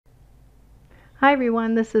Hi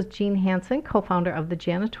everyone, this is Jean Hansen, co-founder of the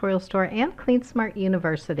Janitorial Store and Clean Smart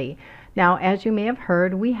University. Now, as you may have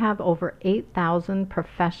heard, we have over 8,000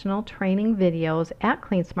 professional training videos at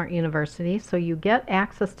Clean Smart University, so you get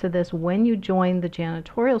access to this when you join the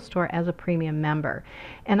Janitorial Store as a premium member.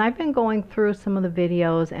 And I've been going through some of the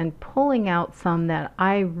videos and pulling out some that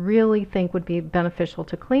I really think would be beneficial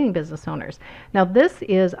to cleaning business owners. Now, this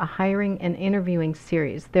is a hiring and interviewing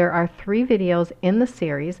series. There are 3 videos in the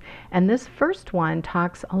series, and this first one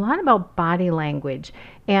talks a lot about body language.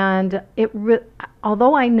 And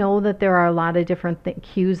although I know that there are a lot of different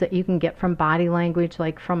cues that you can get from body language,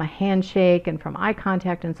 like from a handshake and from eye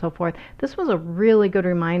contact and so forth, this was a really good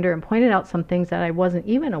reminder and pointed out some things that I wasn't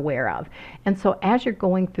even aware of. And so as you're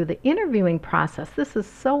going through the interviewing process, this is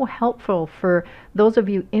so helpful for those of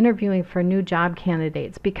you interviewing for new job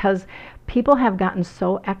candidates, because people have gotten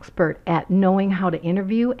so expert at knowing how to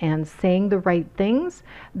interview and saying the right things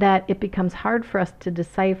that it becomes hard for us to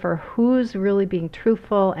decipher who's really being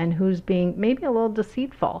truthful and who's being maybe a little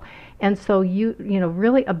deceitful. And so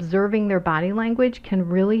really observing their body language can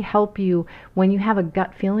really help you when you have a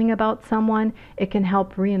gut feeling about someone. It can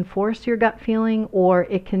help reinforce your gut feeling, or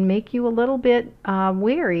it can make you a little bit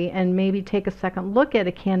wary and maybe take a second look at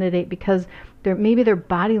a candidate because maybe their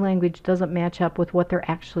body language doesn't match up with what they're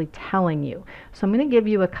actually telling you. So I'm going to give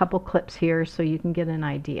you a couple clips here so you can get an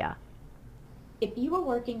idea. If you were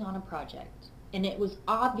working on a project and it was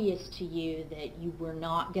obvious to you that you were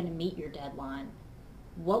not going to meet your deadline,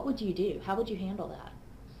 what would you do? How would you handle that?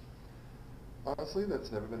 Honestly,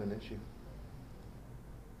 that's never been an issue.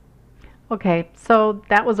 Okay, so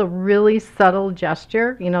that was a really subtle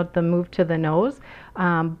gesture, the move to the nose,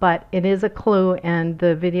 but it is a clue, and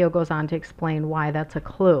the video goes on to explain why that's a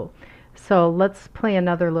clue. So let's play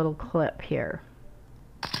another little clip here.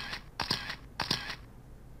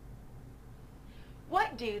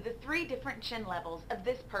 What do the 3 different chin levels of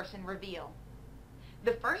this person reveal?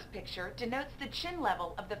 The first picture denotes the chin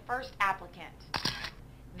level of the first applicant.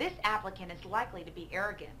 This applicant is likely to be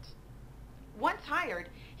arrogant. Once hired,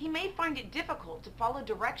 he may find it difficult to follow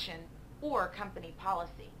direction or company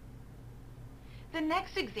policy. The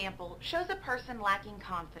next example shows a person lacking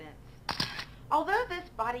confidence. Although this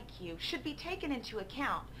body cue should be taken into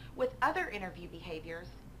account with other interview behaviors,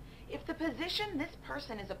 if the position this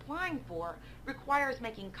person is applying for requires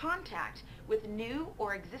making contact with new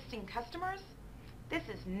or existing customers, this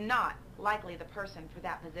is not likely the person for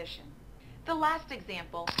that position. The last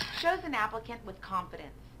example shows an applicant with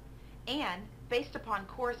confidence, and based upon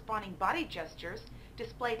corresponding body gestures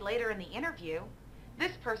displayed later in the interview,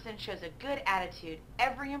 this person shows a good attitude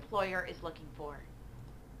every employer is looking for.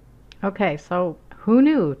 Okay, so who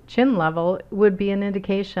knew chin level would be an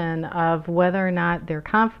indication of whether or not they're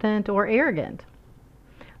confident or arrogant?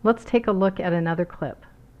 Let's take a look at another clip.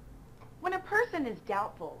 When a person is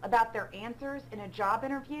doubtful about their answers in a job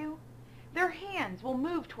interview, their hands will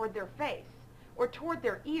move toward their face or toward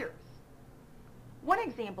their ears. One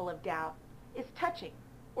example of doubt is touching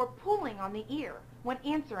or pulling on the ear when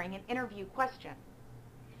answering an interview question.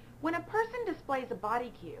 When a person displays a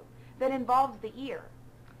body cue that involves the ear,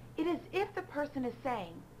 it is if the person is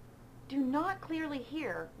saying, "Do not clearly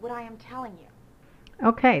hear what I am telling you."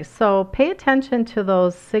 Okay, so pay attention to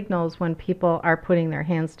those signals when people are putting their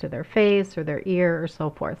hands to their face or their ear or so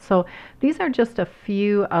forth. So these are just a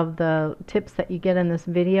few of the tips that you get in this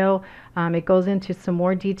video. It goes into some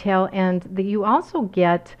more detail, and you also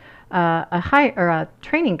get a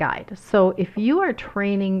training guide. So if you are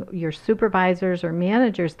training your supervisors or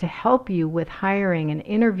managers to help you with hiring and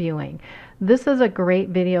interviewing, this is a great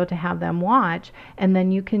video to have them watch, and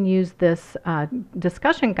then you can use this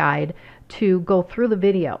discussion guide to go through the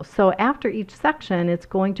video. So after each section, it's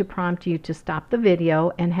going to prompt you to stop the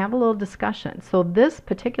video and have a little discussion. So this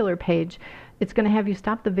particular page, it's going to have you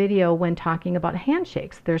stop the video when talking about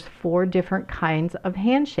handshakes. There's 4 different kinds of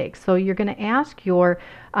handshakes. So you're going to ask your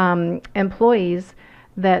employees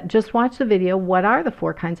that just watch the video, what are the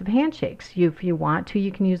 4 kinds of handshakes? If you want to,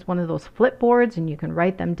 you can use one of those flip boards and you can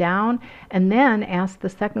write them down, and then ask the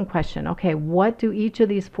second question, okay, what do each of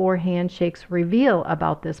these 4 handshakes reveal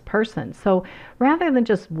about this person? So rather than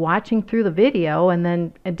just watching through the video and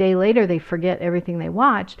then a day later they forget everything they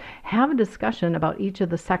watched, have a discussion about each of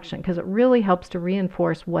the section, because it really helps to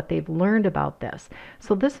reinforce what they've learned about this.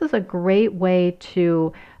 So this is a great way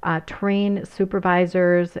to train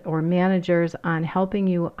supervisors or managers on helping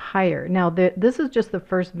you hire. Now, this is just the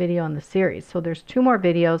first video in the series, so there's 2 more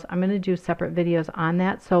videos. I'm going to do separate videos on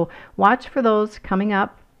that, so watch for those coming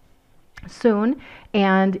up. soon.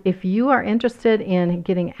 And if you are interested in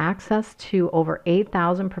getting access to over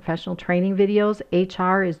 8,000 professional training videos,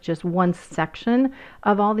 HR is just one section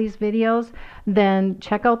of all these videos, then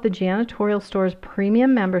check out the Janitorial Store's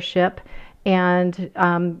premium membership and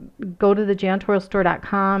go to the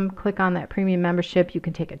janitorialstore.com, click on that premium membership. You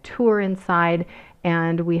can take a tour inside,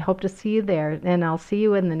 and we hope to see you there. And I'll see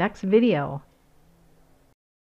you in the next video.